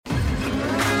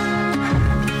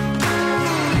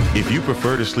If you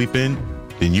prefer to sleep in,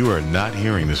 then you are not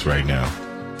hearing this right now.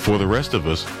 For the rest of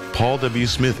us, Paul W.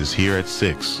 Smith is here at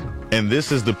 6. And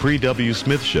this is the Pre-W.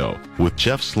 Smith Show with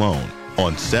Jeff Sloan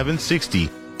on 760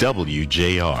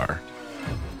 WJR.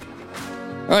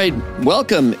 All right,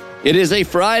 welcome. It is a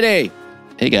Friday.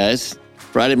 Hey, guys.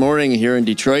 Friday morning here in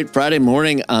Detroit. Friday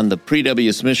morning on the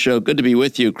Pre-W. Smith Show. Good to be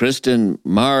with you, Kristin,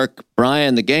 Mark,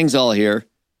 Brian. The gang's all here.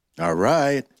 All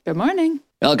right. Good morning.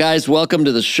 Well, guys, welcome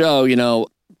to the show. You know,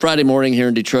 Friday morning here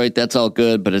in Detroit, that's all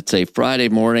good, but it's a Friday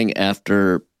morning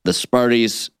after the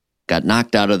Sparties got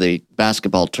knocked out of the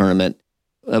basketball tournament.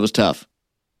 That was tough.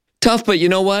 Tough, but you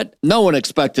know what? No one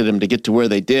expected them to get to where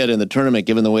they did in the tournament,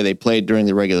 given the way they played during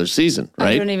the regular season, right?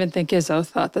 I don't even think Izzo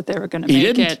thought that they were going to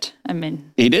make it. I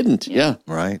mean, he didn't, yeah.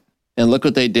 Right. And look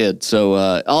what they did. So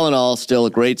all in all, still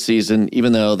a great season,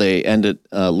 even though they ended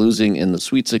losing in the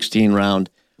Sweet 16 round.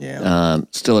 Yeah.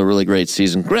 Still a really great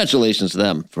season. Congratulations to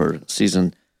them for a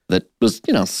season that was,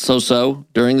 so-so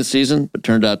during the season, but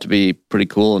turned out to be pretty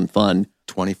cool and fun.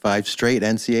 25 straight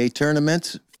NCAA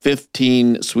tournaments.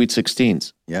 15 Sweet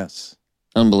 16s. Yes.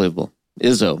 Unbelievable.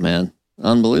 Izzo, man.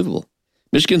 Unbelievable.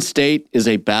 Michigan State is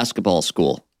a basketball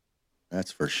school.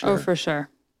 That's for sure. Oh, for sure.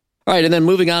 All right, and then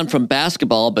moving on from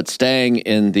basketball, but staying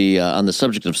in the on the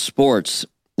subject of sports,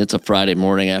 it's a Friday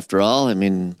morning after all. I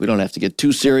mean, we don't have to get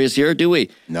too serious here, do we?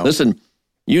 No. Listen,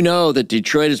 you know that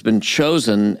Detroit has been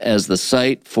chosen as the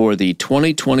site for the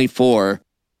 2024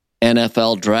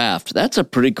 NFL draft. That's a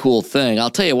pretty cool thing.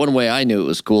 I'll tell you one way I knew it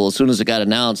was cool. As soon as it got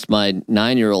announced, my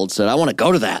 9-year-old said, I want to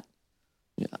go to that.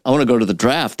 I want to go to the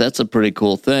draft. That's a pretty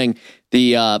cool thing.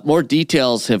 The more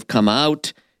details have come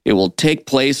out. It will take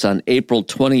place on April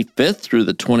 25th through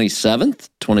the 27th,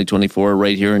 2024,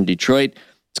 right here in Detroit.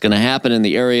 It's going to happen in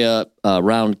the area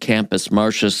around Campus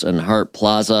Martius and Hart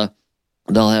Plaza.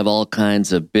 They'll have all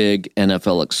kinds of big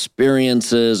NFL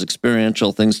experiences,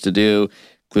 experiential things to do,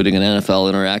 including an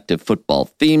NFL interactive football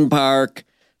theme park.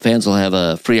 Fans will have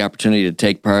a free opportunity to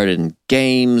take part in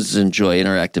games, enjoy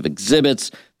interactive exhibits.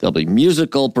 There'll be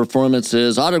musical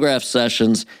performances, autograph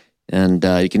sessions, and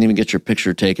you can even get your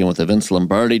picture taken with the Vince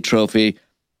Lombardi Trophy.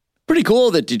 Pretty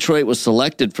cool that Detroit was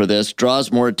selected for this.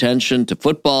 Draws more attention to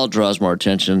football, draws more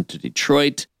attention to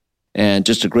Detroit, and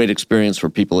just a great experience for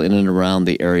people in and around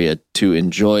the area to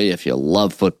enjoy if you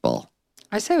love football.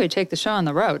 I say we take the show on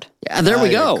the road. Yeah, there we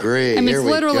go. Agree. I mean, Here it's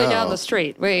we literally go. down the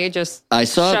street where you just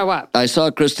show up. I saw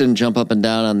Kristin jump up and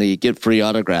down on the get free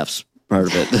autographs part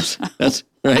of it. That's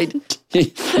right. You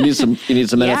need some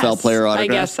NFL player autographs.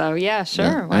 I guess so. Yeah, sure.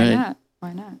 Yeah, Why right. not?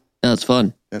 Why not? That's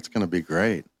fun. That's going to be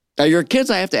great. Are your kids?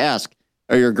 I have to ask.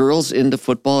 Are your girls into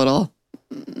football at all?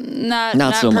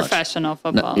 Not so much. professional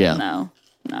football. Yeah.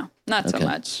 No, not so Okay.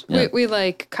 much. Yeah. We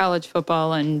like college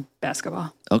football and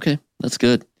basketball. Okay, that's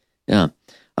good. Yeah.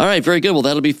 All right, very good. Well,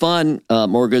 that'll be fun.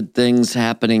 More good things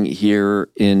happening here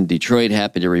in Detroit.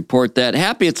 Happy to report that.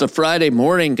 Happy it's a Friday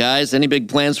morning, guys. Any big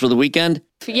plans for the weekend?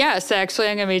 Yes, actually,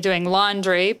 I'm going to be doing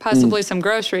laundry, possibly some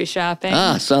grocery shopping.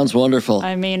 Sounds wonderful.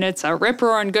 I mean, it's a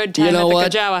rip-roaring good time You know at the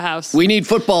what? Kajawa house. We need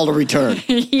football to return,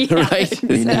 Yeah, right?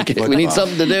 exactly. We need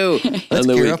something to do Let's on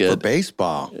the gear up for weekend.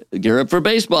 baseball. Gear up for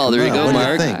baseball. There you Come go, on, Mark.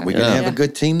 What do you think? We going to have a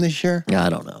good team this year? I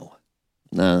don't know.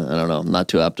 No, I don't know. I'm not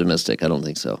too optimistic. I don't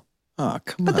think so. Oh,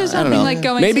 come But on. there's I don't nothing know. like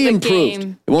going Maybe to the improved.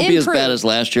 game. It won't be as bad as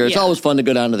last year. It's Yeah. always fun to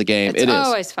go down to the game. It's It is.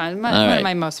 always fun. One right. of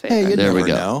my most Hey, favorite. you There never we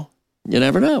go. know. You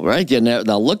never know, right?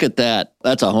 Now look at that.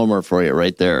 That's a homer for you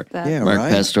right there. Yeah, Mark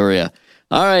right. Pastoria.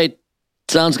 All right.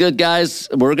 Sounds good, guys.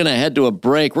 We're going to head to a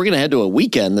break. We're going to head to a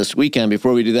weekend this weekend.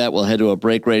 Before we do that, we'll head to a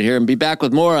break right here and be back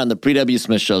with more on the Pre-W.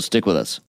 Smith Show. Stick with us.